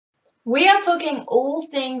We are talking all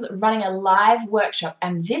things running a live workshop,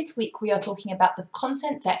 and this week we are talking about the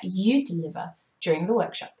content that you deliver during the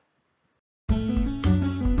workshop.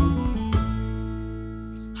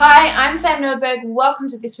 Hi, I'm Sam Nordberg. Welcome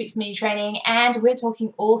to this week's mini training, and we're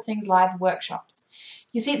talking all things live workshops.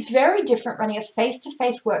 You see, it's very different running a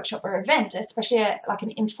face-to-face workshop or event, especially like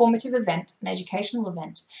an informative event, an educational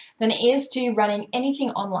event, than it is to running anything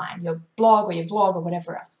online, your blog or your vlog or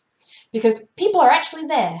whatever else. Because people are actually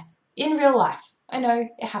there in real life. I know,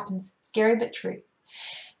 it happens. Scary but true.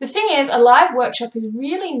 The thing is, a live workshop is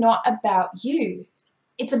really not about you.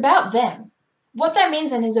 It's about them. What that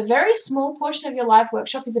means then is a very small portion of your live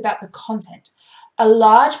workshop is about the content. A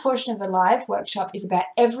large portion of a live workshop is about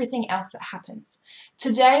everything else that happens.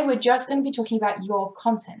 Today, we're just going to be talking about your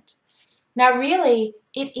content. Now, really,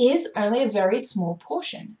 it is only a very small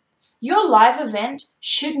portion. Your live event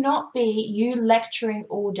should not be you lecturing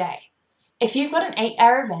all day. If you've got an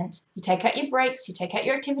 8-hour event, you take out your breaks, you take out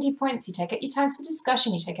your activity points, you take out your times for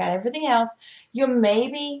discussion, you take out everything else, you're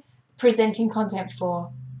maybe presenting content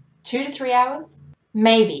for 2 to 3 hours,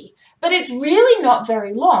 maybe. But it's really not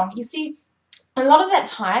very long. You see, a lot of that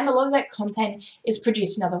time, a lot of that content is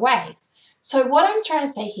produced in other ways. So what I'm trying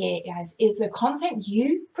to say here, guys, is the content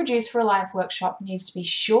you produce for a live workshop needs to be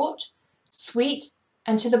short, sweet,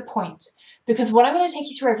 and to the point. Because what I'm going to take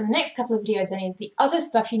you through over the next couple of videos then is the other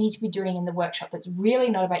stuff you need to be doing in the workshop that's really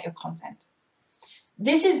not about your content.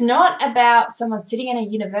 This is not about someone sitting in a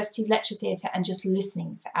university lecture theatre and just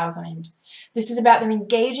listening for hours on end. This is about them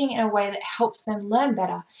engaging in a way that helps them learn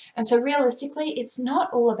better. And so realistically, it's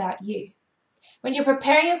not all about you. When you're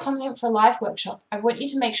preparing your content for a live workshop, I want you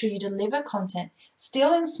to make sure you deliver content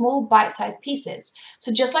still in small bite-sized pieces.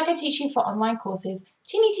 So just like I teach you for online courses,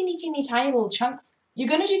 teeny tiny little chunks, you're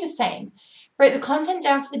going to do the same. Break the content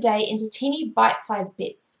down for the day into teeny bite-sized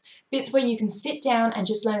bits where you can sit down and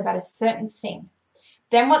just learn about a certain thing.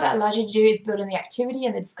 Then what that allows you to do is build in the activity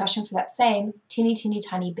and the discussion for that same teeny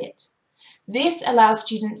tiny bit. This allows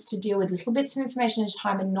students to deal with little bits of information at a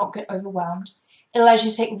time and not get overwhelmed. It allows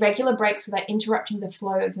you to take regular breaks without interrupting the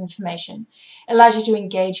flow of information. It allows you to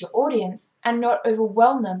engage your audience and not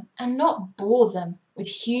overwhelm them and not bore them with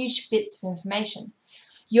huge bits of information.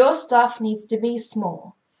 Your stuff needs to be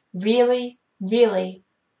small, really, really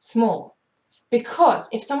small. Because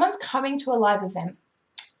if someone's coming to a live event,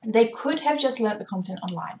 they could have just learnt the content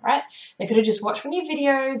online, right? They could have just watched one of your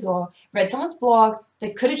videos or read someone's blog.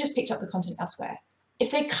 They could have just picked up the content elsewhere.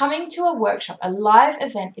 If they're coming to a workshop, a live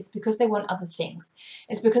event, it's because they want other things.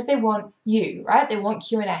 It's because they want you, right? They want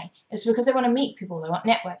Q&A. It's because they want to meet people. They want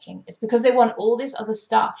networking. It's because they want all this other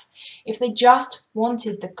stuff. If they just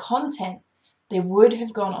wanted the content, they would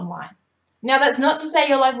have gone online. Now, that's not to say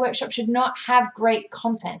your live workshop should not have great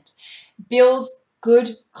content. Build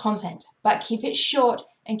good content, but keep it short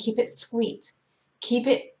and keep it sweet. Keep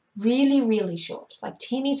it really, really short, like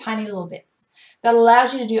teeny tiny little bits. That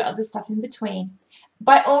allows you to do other stuff in between.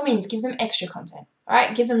 By all means, give them extra content, all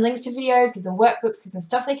right? Give them links to videos, give them workbooks, give them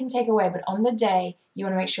stuff they can take away, but on the day, you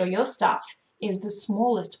want to make sure your stuff is the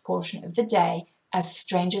smallest portion of the day, as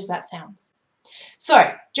strange as that sounds.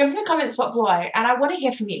 So, jump in the comments below, and I want to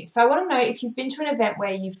hear from you. So I want to know if you've been to an event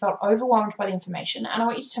where you felt overwhelmed by the information, and I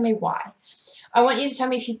want you to tell me why. I want you to tell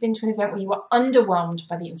me if you've been to an event where you were underwhelmed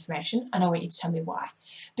by the information, and I want you to tell me why.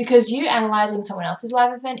 Because you analysing someone else's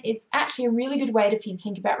live event is actually a really good way for you to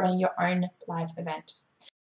think about running your own live event.